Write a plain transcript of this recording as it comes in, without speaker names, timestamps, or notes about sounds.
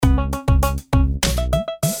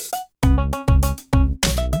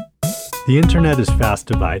The internet is fast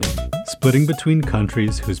dividing, splitting between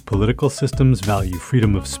countries whose political systems value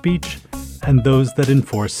freedom of speech and those that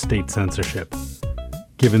enforce state censorship.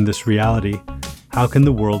 Given this reality, how can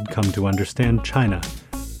the world come to understand China,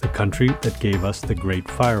 the country that gave us the Great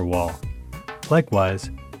Firewall?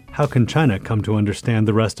 Likewise, how can China come to understand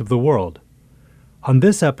the rest of the world? On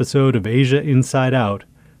this episode of Asia Inside Out,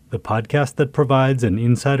 the podcast that provides an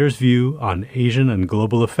insider's view on Asian and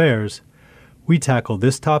global affairs, we tackle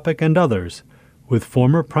this topic and others with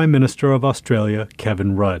former Prime Minister of Australia,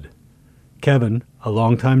 Kevin Rudd. Kevin, a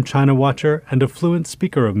longtime China watcher and a fluent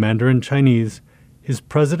speaker of Mandarin Chinese, is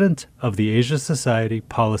president of the Asia Society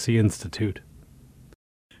Policy Institute.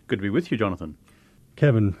 Good to be with you, Jonathan.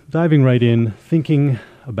 Kevin, diving right in, thinking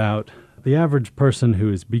about the average person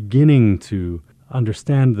who is beginning to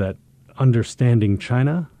understand that understanding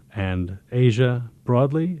China and Asia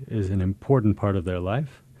broadly is an important part of their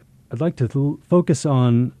life. I'd like to focus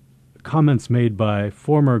on comments made by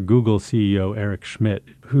former Google CEO Eric Schmidt,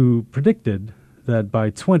 who predicted that by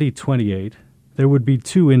 2028, there would be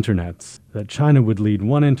two internets, that China would lead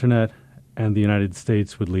one internet and the United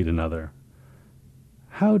States would lead another.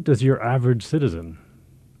 How does your average citizen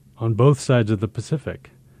on both sides of the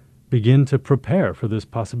Pacific begin to prepare for this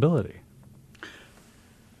possibility?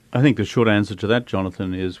 I think the short answer to that,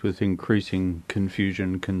 Jonathan, is with increasing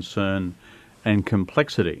confusion, concern, and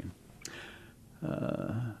complexity.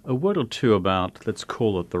 A word or two about, let's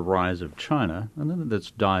call it the rise of China, and then let's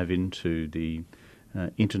dive into the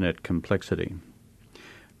internet complexity.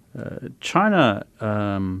 China,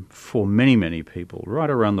 for many, many people right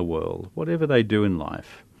around the world, whatever they do in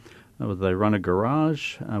life, whether they run a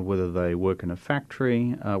garage, whether they work in a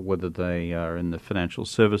factory, whether they are in the financial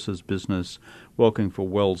services business, working for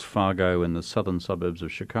Wells Fargo in the southern suburbs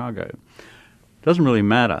of Chicago, doesn't really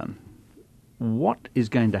matter. What is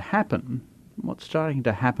going to happen, what's starting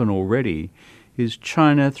to happen already, is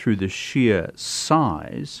China, through the sheer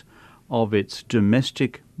size of its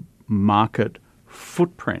domestic market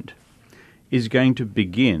footprint, is going to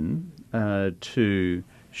begin to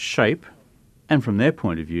shape, and from their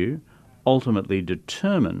point of view, ultimately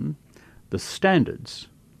determine the standards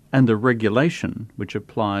and the regulation which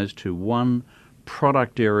applies to one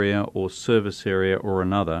product area or service area or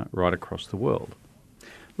another right across the world.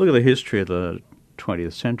 Look at the history of the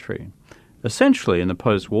 20th century. Essentially, in the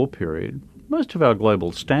post-war period, most of our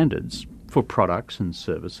global standards for products and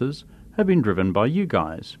services have been driven by you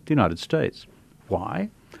guys, the United States. Why?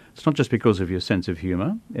 It's not just because of your sense of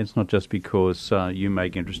humour. It's not just because you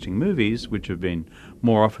make interesting movies, which have been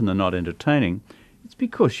more often than not entertaining. It's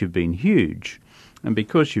because you've been huge. And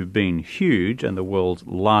because you've been huge and the world's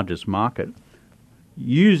largest market,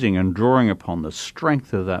 using and drawing upon the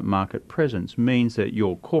strength of that market presence means that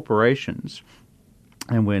your corporations,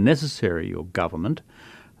 and where necessary your government,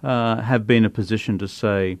 have been in a position to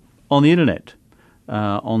say, on the internet,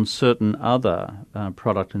 on certain other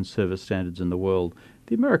product and service standards in the world,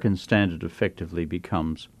 the American standard effectively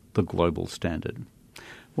becomes the global standard.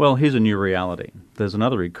 Well, here's a new reality. There's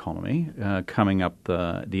another economy coming up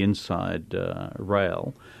the inside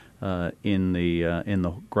rail in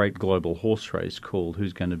the great global horse race called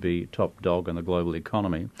Who's Going to Be Top Dog in the Global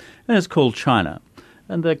Economy, and it's called China.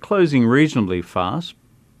 And they're closing reasonably fast.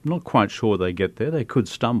 Not quite sure they get there. They could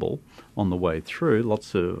stumble on the way through.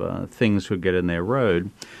 Lots of things could get in their road.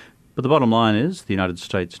 But the bottom line is the United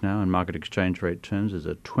States now, in market exchange rate terms, is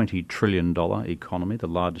a $20 trillion economy, the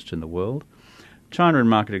largest in the world. China, in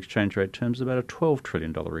market exchange rate terms, is about a $12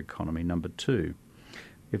 trillion economy, number two.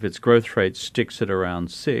 If its growth rate sticks at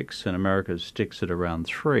around 6 and America's sticks at around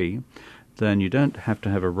 3, then you don't have to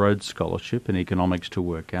have a Rhodes Scholarship in economics to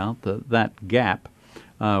work out that that gap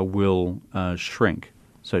will shrink.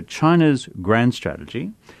 So China's grand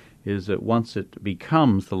strategy is that once it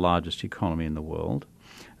becomes the largest economy in the world,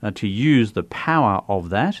 to use the power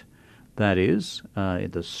of that is,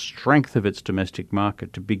 the strength of its domestic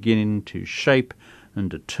market, to begin to shape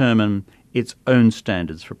and determine its own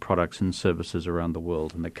standards for products and services around the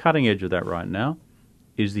world. And the cutting edge of that right now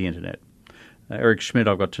is the internet. Eric Schmidt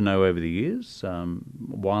I've got to know over the years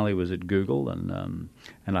while he was at Google, and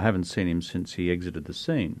I haven't seen him since he exited the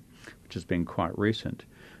scene, which has been quite recent.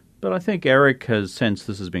 But I think Eric has sensed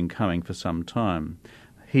this has been coming for some time.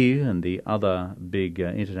 He and the other big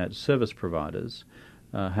internet service providers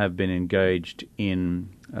have been engaged in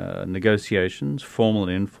negotiations, formal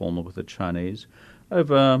and informal, with the Chinese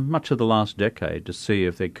over much of the last decade to see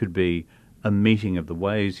if there could be a meeting of the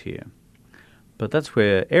ways here. But that's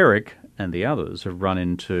where Eric and the others have run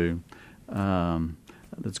into,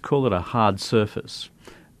 let's call it a hard surface.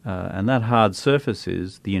 And that hard surface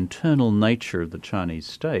is the internal nature of the Chinese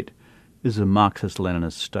state is a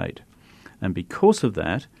Marxist-Leninist state. And because of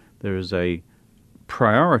that, there is a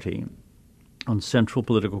priority on central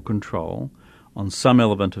political control, on some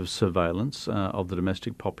element of surveillance of the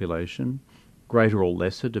domestic population, greater or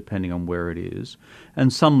lesser depending on where it is,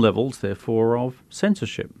 and some levels, therefore, of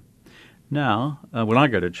censorship. Now, when I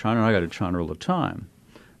go to China all the time.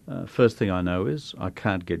 First thing I know is I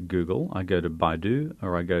can't get Google. I go to Baidu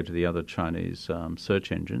or I go to the other Chinese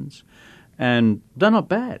search engines, and they're not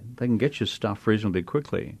bad. They can get you stuff reasonably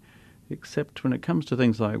quickly, except when it comes to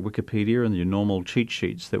things like Wikipedia and your normal cheat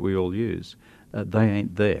sheets that we all use, they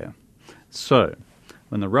ain't there. So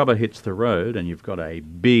when the rubber hits the road and you've got a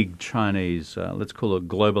big Chinese, let's call it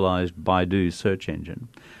globalized Baidu search engine,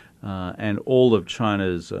 and all of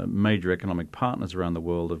China's major economic partners around the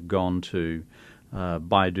world have gone to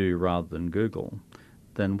Baidu rather than Google,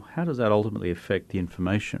 then how does that ultimately affect the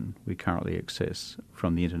information we currently access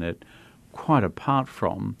from the internet, quite apart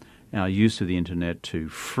from our use of the internet to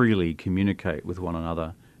freely communicate with one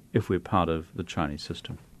another if we're part of the Chinese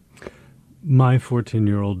system? My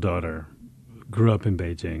 14-year-old daughter grew up in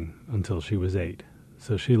Beijing until she was 8,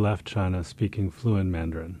 so she left China speaking fluent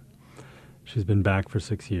Mandarin. She's been back for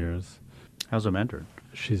 6 years. How's her Mandarin?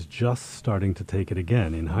 She's just starting to take it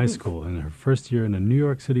again in high school, in her first year in a New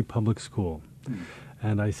York City public school.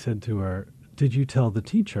 And I said to her, "Did you tell the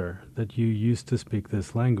teacher that you used to speak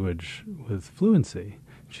this language with fluency?"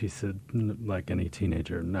 She said, like any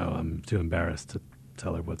teenager, "No, I'm too embarrassed to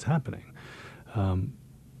tell her what's happening."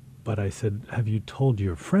 But I said, "Have you told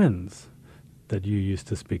your friends that you used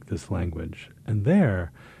to speak this language?" And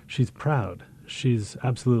there, she's proud. She's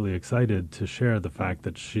absolutely excited to share the fact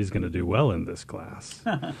that she's going to do well in this class.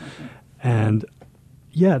 And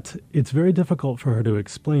yet, it's very difficult for her to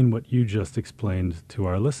explain what you just explained to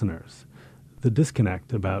our listeners, the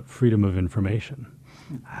disconnect about freedom of information.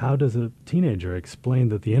 How does a teenager explain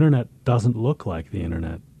that the internet doesn't look like the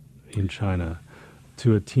internet in China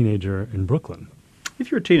to a teenager in Brooklyn? If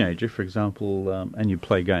you're a teenager, for example, and you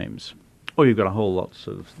play games, or you've got a whole lot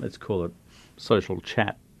of, let's call it, social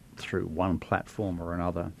chat through one platform or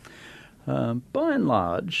another, by and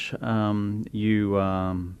large, you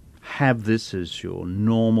have this as your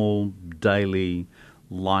normal daily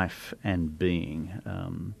life and being.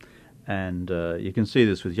 And you can see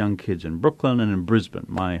this with young kids in Brooklyn and in Brisbane,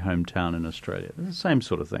 my hometown in Australia. It's the same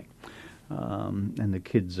sort of thing. And the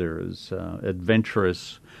kids are as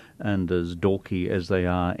adventurous and as dorky as they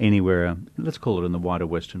are anywhere, let's call it in the wider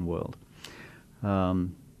Western world.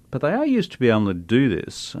 But they are used to be able to do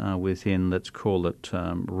this within, let's call it,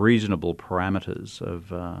 reasonable parameters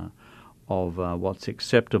of what's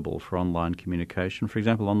acceptable for online communication. For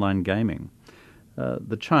example, online gaming.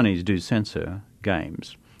 The Chinese do censor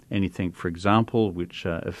games. Anything, for example, which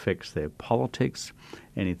affects their politics,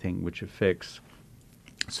 anything which affects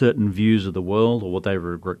certain views of the world or what they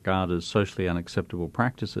regard as socially unacceptable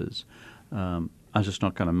practices, are just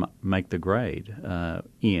not going to make the grade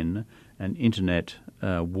in an internet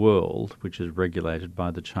world which is regulated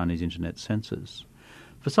by the Chinese internet censors.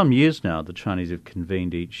 For some years now, the Chinese have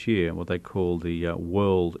convened each year what they call the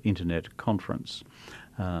World Internet Conference.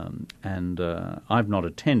 And I've not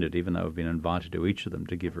attended, even though I've been invited to each of them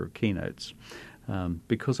to give her keynotes,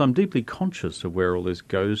 because I'm deeply conscious of where all this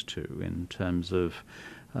goes to in terms of,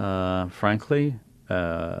 frankly,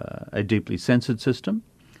 a deeply censored system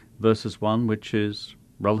versus one which is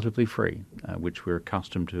relatively free, which we're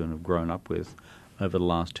accustomed to and have grown up with over the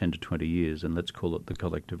last 10 to 20 years, and let's call it the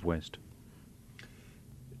collective West.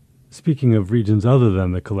 Speaking of regions other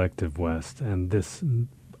than the collective West and this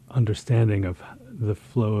understanding of the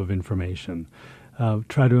flow of information,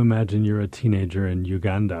 try to imagine you're a teenager in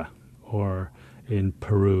Uganda or in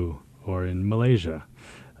Peru or in Malaysia,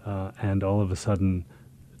 and all of a sudden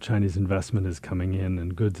Chinese investment is coming in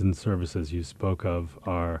and goods and services you spoke of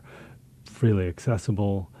are freely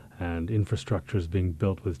accessible and infrastructure is being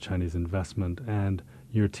built with Chinese investment, and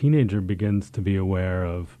your teenager begins to be aware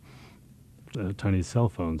of Chinese cell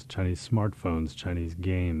phones, Chinese smartphones, Chinese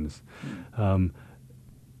games.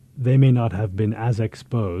 They may not have been as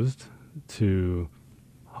exposed to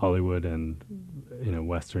Hollywood and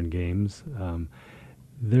Western games.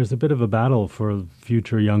 There's a bit of a battle for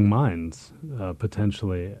future young minds,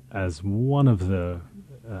 potentially, as one of the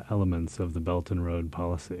elements of the Belt and Road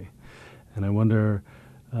policy. And I wonder,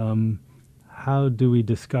 how do we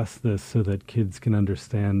discuss this so that kids can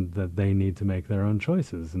understand that they need to make their own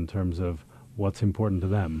choices in terms of what's important to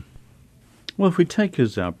them? Well, if we take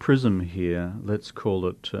as our prism here, let's call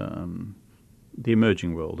it the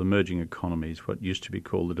emerging world, emerging economies, what used to be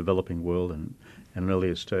called the developing world, and at an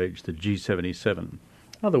earlier stage, the G77. In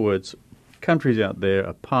other words, countries out there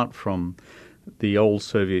apart from the old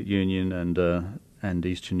Soviet Union and and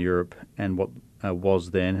Eastern Europe and what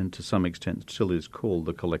was then, and to some extent still is, called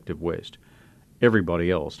the collective West. Everybody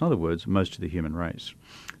else, in other words, most of the human race.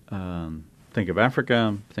 Think of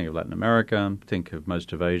Africa, think of Latin America, think of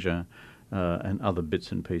most of Asia, and other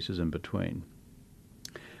bits and pieces in between.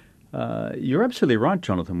 You're absolutely right,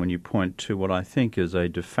 Jonathan, when you point to what I think is a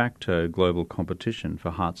de facto global competition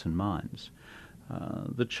for hearts and minds.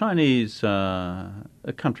 The Chinese, a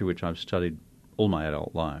country which I've studied all my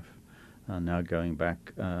adult life, now going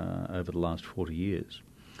back over the last 40 years,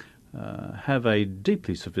 have a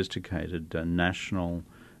deeply sophisticated national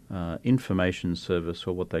information service,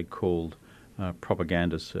 or what they called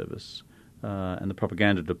propaganda service. And the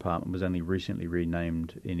propaganda department was only recently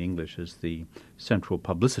renamed in English as the Central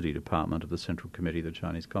Publicity Department of the Central Committee of the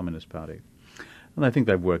Chinese Communist Party. And I think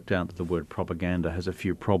they've worked out that the word propaganda has a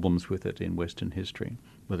few problems with it in Western history,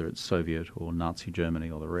 whether it's Soviet or Nazi Germany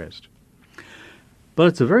or the rest. But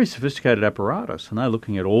it's a very sophisticated apparatus, and they're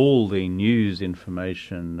looking at all the news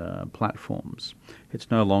information platforms.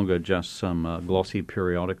 It's no longer just some glossy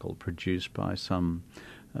periodical produced by some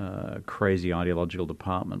crazy ideological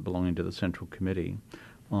department belonging to the Central Committee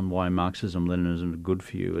on why Marxism-Leninism is good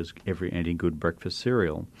for you as every anti-good breakfast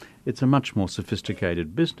cereal. It's a much more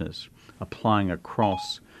sophisticated business, applying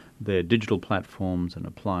across their digital platforms and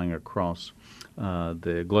applying across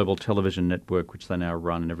the global television network, which they now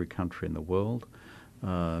run in every country in the world,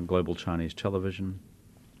 global Chinese television,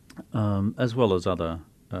 as well as other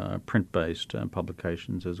print-based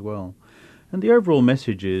publications as well. And the overall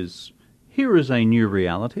message is, here is a new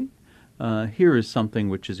reality. Here is something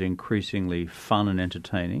which is increasingly fun and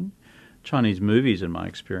entertaining. Chinese movies, in my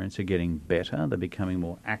experience, are getting better. They're becoming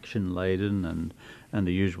more action-laden, and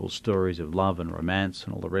the usual stories of love and romance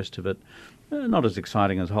and all the rest of it. Not as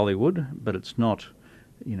exciting as Hollywood, but it's not,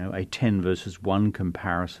 a 10 versus 1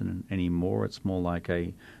 comparison anymore. It's more like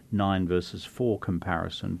a 9 versus 4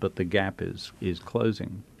 comparison, but the gap is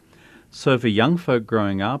closing. So for young folk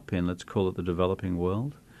growing up in, let's call it, the developing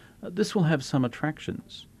world, this will have some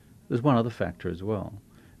attractions. There's one other factor as well.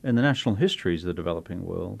 In the national histories of the developing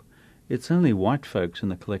world, it's only white folks in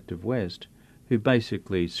the collective West who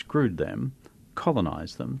basically screwed them,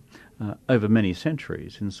 colonized them, over many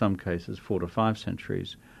centuries, in some cases 4 to 5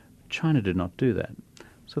 centuries. China did not do that.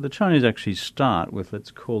 So the Chinese actually start with,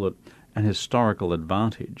 let's call it, an historical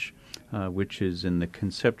advantage, which is in the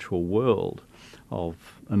conceptual world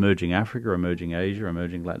of emerging Africa, emerging Asia,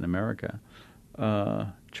 emerging Latin America.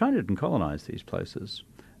 China didn't colonize these places.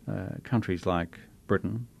 Countries like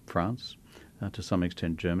Britain, France, to some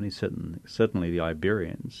extent Germany, certainly the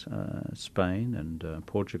Iberians, Spain and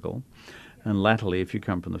Portugal, and latterly, if you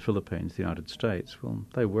come from the Philippines, the United States, well,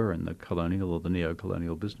 they were in the colonial or the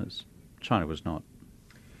neo-colonial business. China was not.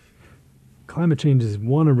 Climate change is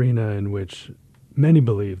one arena in which many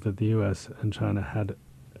believe that the U.S. and China had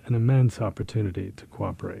an immense opportunity to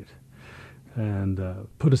cooperate and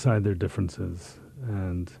put aside their differences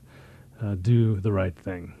and do the right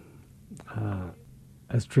thing.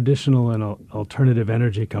 As traditional and alternative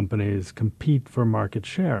energy companies compete for market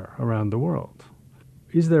share around the world,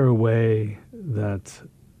 is there a way that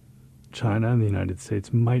China and the United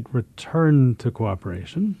States might return to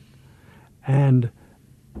cooperation, and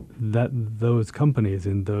that those companies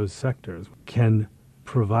in those sectors can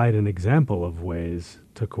provide an example of ways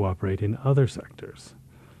to cooperate in other sectors?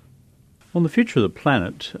 On the future of the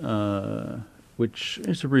planet, which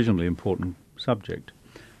is a reasonably important subject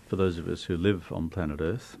for those of us who live on planet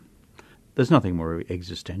Earth, there's nothing more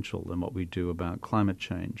existential than what we do about climate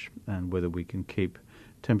change and whether we can keep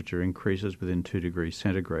temperature increases within 2 degrees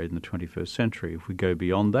centigrade in the 21st century. If we go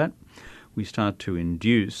beyond that, we start to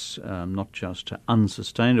induce not just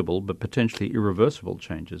unsustainable but potentially irreversible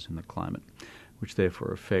changes in the climate, which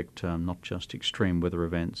therefore affect not just extreme weather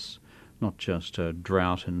events, not just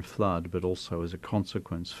drought and flood, but also as a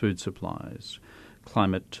consequence food supplies,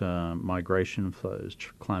 climate migration flows,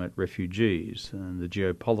 climate refugees, and the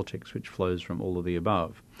geopolitics which flows from all of the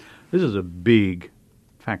above. This is a big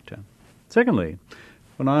factor. Secondly,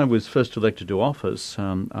 when I was first elected to office,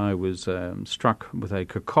 I was struck with a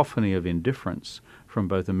cacophony of indifference from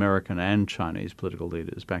both American and Chinese political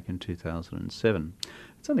leaders back in 2007.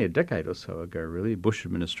 It's only a decade or so ago, really. Bush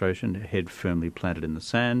administration, head firmly planted in the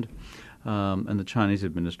sand, and the Chinese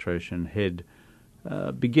administration, head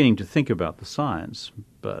beginning to think about the science,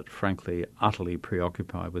 but frankly utterly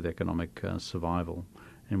preoccupied with economic survival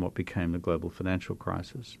in what became the global financial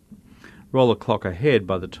crisis. Roll the clock ahead,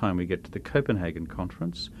 by the time we get to the Copenhagen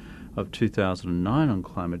Conference of 2009 on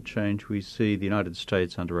climate change, we see the United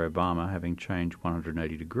States under Obama having changed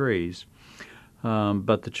 180 degrees,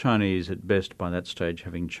 but the Chinese at best by that stage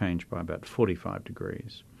having changed by about 45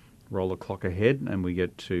 degrees. roll the clock ahead and we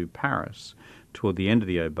get to Paris toward the end of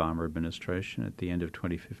the Obama administration at the end of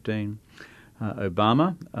 2015.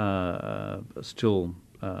 Obama still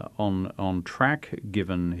on track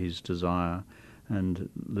given his desire and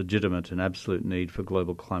legitimate and absolute need for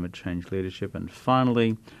global climate change leadership. And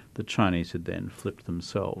finally, the Chinese had then flipped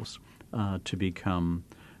themselves to become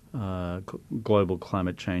global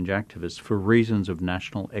climate change activists for reasons of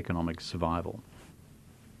national economic survival.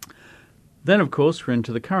 Then, of course, we're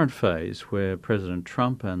into the current phase where President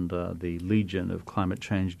Trump and the legion of climate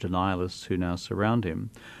change denialists who now surround him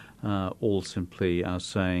all simply are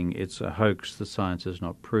saying it's a hoax, the science is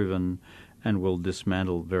not proven, and will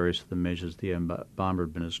dismantle various of the measures the Obama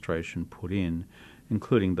administration put in,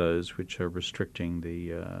 including those which are restricting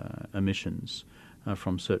the emissions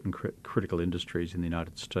from certain critical industries in the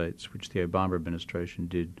United States, which the Obama administration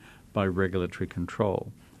did by regulatory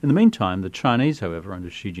control. In the meantime, the Chinese, however, under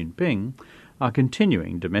Xi Jinping, are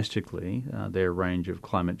continuing domestically their range of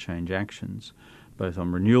climate change actions, both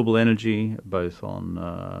on renewable energy, both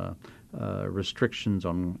on restrictions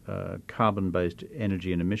on carbon-based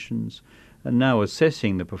energy and emissions, and now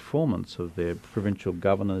assessing the performance of their provincial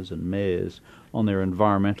governors and mayors on their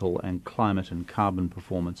environmental and climate and carbon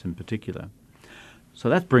performance in particular. So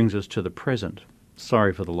that brings us to the present.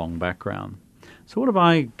 Sorry for the long background. So what have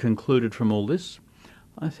I concluded from all this?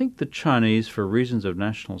 I think the Chinese, for reasons of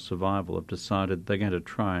national survival, have decided they're going to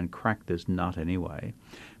try and crack this nut anyway,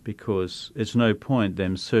 because it's no point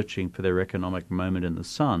them searching for their economic moment in the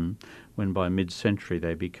sun when by mid-century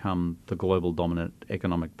they become the global dominant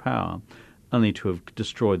economic power, only to have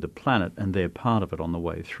destroyed the planet and they're part of it on the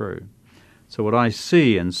way through. So what I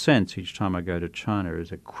see and sense each time I go to China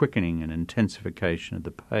is a quickening and intensification of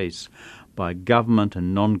the pace by government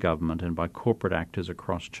and non-government and by corporate actors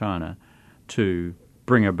across China to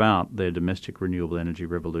bring about their domestic renewable energy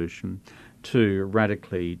revolution, to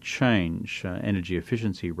radically change energy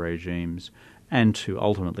efficiency regimes, and to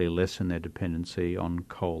ultimately lessen their dependency on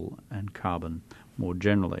coal and carbon more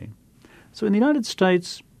generally. So in the United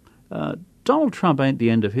States, Donald Trump ain't the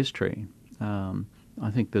end of history. I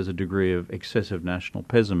think there's a degree of excessive national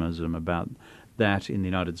pessimism about that in the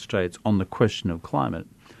United States on the question of climate.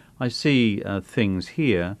 I see things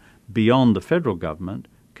here beyond the federal government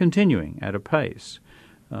continuing at a pace.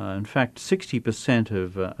 In fact, 60%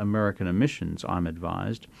 of American emissions, I'm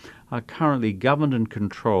advised, are currently governed and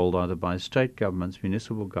controlled either by state governments,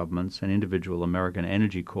 municipal governments, and individual American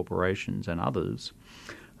energy corporations and others,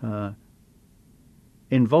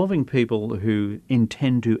 involving people who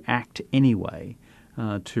intend to act anyway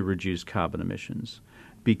to reduce carbon emissions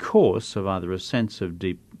because of either a sense of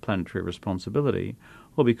deep planetary responsibility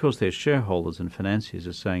or because their shareholders and financiers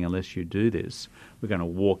are saying, unless you do this, we're going to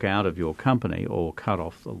walk out of your company or cut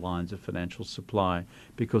off the lines of financial supply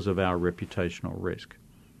because of our reputational risk.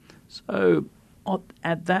 So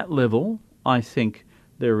at that level, I think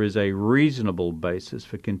there is a reasonable basis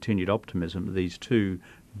for continued optimism that these two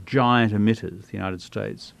giant emitters, the United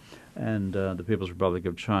States and the People's Republic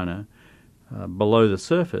of China, below the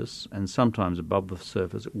surface and sometimes above the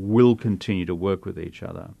surface, will continue to work with each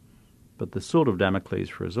other. But the sword of Damocles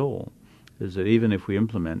for us all is that even if we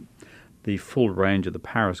implement the full range of the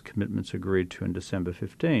Paris commitments agreed to in December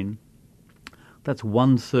 15, that's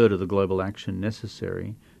 1/3 of the global action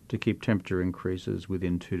necessary to keep temperature increases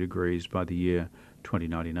within 2 degrees by the year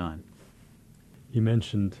 2099. You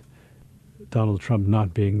mentioned Donald Trump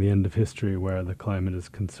not being the end of history where the climate is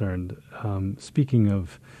concerned. Speaking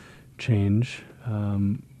of change,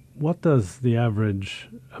 what does the average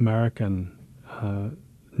American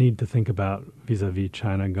need to think about vis-a-vis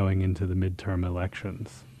China going into the midterm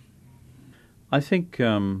elections? I think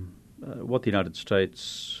what the United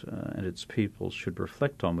States and its people should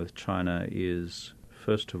reflect on with China is,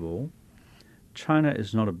 first of all, China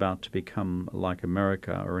is not about to become like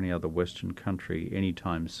America or any other Western country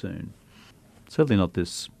anytime soon. Certainly not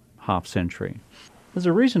this half century. There's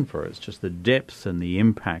a reason for it. It's just the depth and the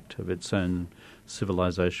impact of its own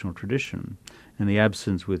civilizational tradition and the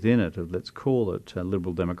absence within it of, let's call it,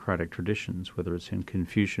 liberal democratic traditions, whether it's in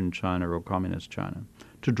Confucian China or communist China,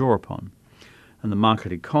 to draw upon. And the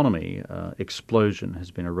market economy explosion has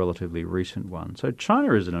been a relatively recent one. So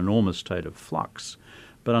China is in an enormous state of flux,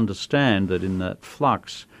 but understand that in that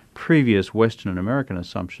flux, previous Western and American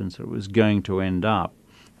assumptions that it was going to end up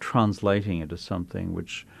translating into something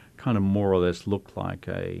which kind of more or less looked like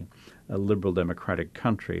a liberal democratic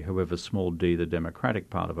country, however small d the democratic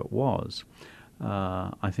part of it was,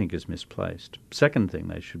 I think is misplaced. Second thing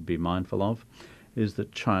they should be mindful of is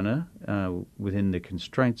that China, within the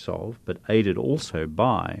constraints of, but aided also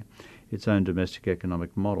by, its own domestic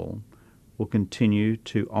economic model, will continue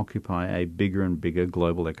to occupy a bigger and bigger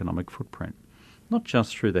global economic footprint, not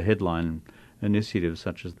just through the headline initiatives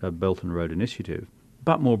such as the Belt and Road Initiative,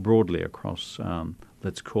 but more broadly across,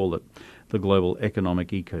 let's call it, the global economic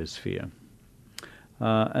ecosphere.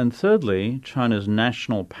 And thirdly, China's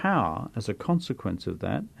national power as a consequence of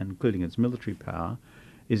that, including its military power,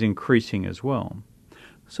 is increasing as well.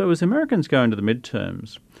 So as Americans go into the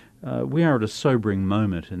midterms, we are at a sobering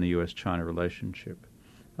moment in the US-China relationship.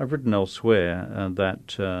 I've written elsewhere that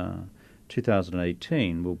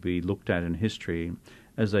 2018 will be looked at in history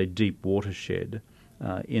as a deep watershed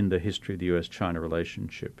in the history of the US-China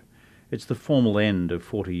relationship. It's the formal end of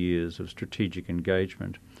 40 years of strategic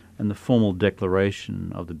engagement and the formal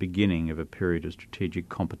declaration of the beginning of a period of strategic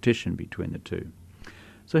competition between the two.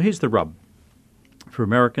 So here's the rub. For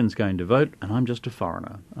Americans going to vote, and I'm just a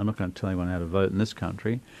foreigner, I'm not going to tell anyone how to vote in this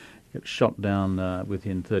country, get shot down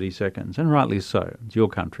within 30 seconds, and rightly so. It's your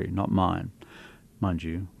country, not mine. Mind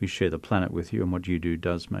you, we share the planet with you, and what you do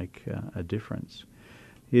does make a difference.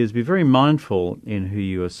 Is be very mindful in who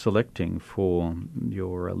you are selecting for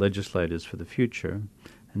your legislators for the future,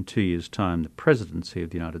 and 2 years' time, the presidency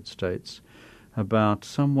of the United States, about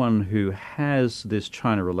someone who has this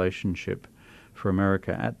China relationship for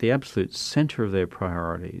America at the absolute center of their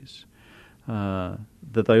priorities,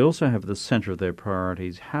 that they also have at the center of their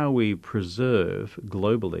priorities how we preserve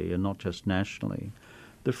globally and not just nationally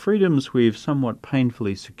the freedoms we've somewhat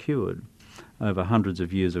painfully secured over hundreds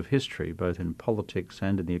of years of history, both in politics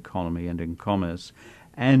and in the economy and in commerce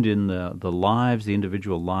and in the lives, the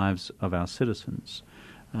individual lives of our citizens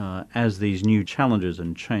as these new challenges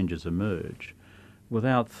and changes emerge,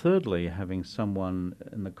 without thirdly having someone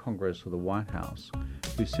in the Congress or the White House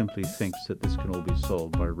who simply thinks that this can all be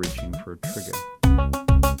solved by reaching for a trigger.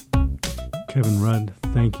 Kevin Rudd,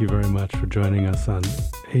 thank you very much for joining us on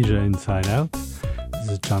Asia Inside Out.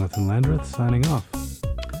 This is Jonathan Landreth signing off.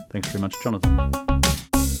 Thanks very much, Jonathan.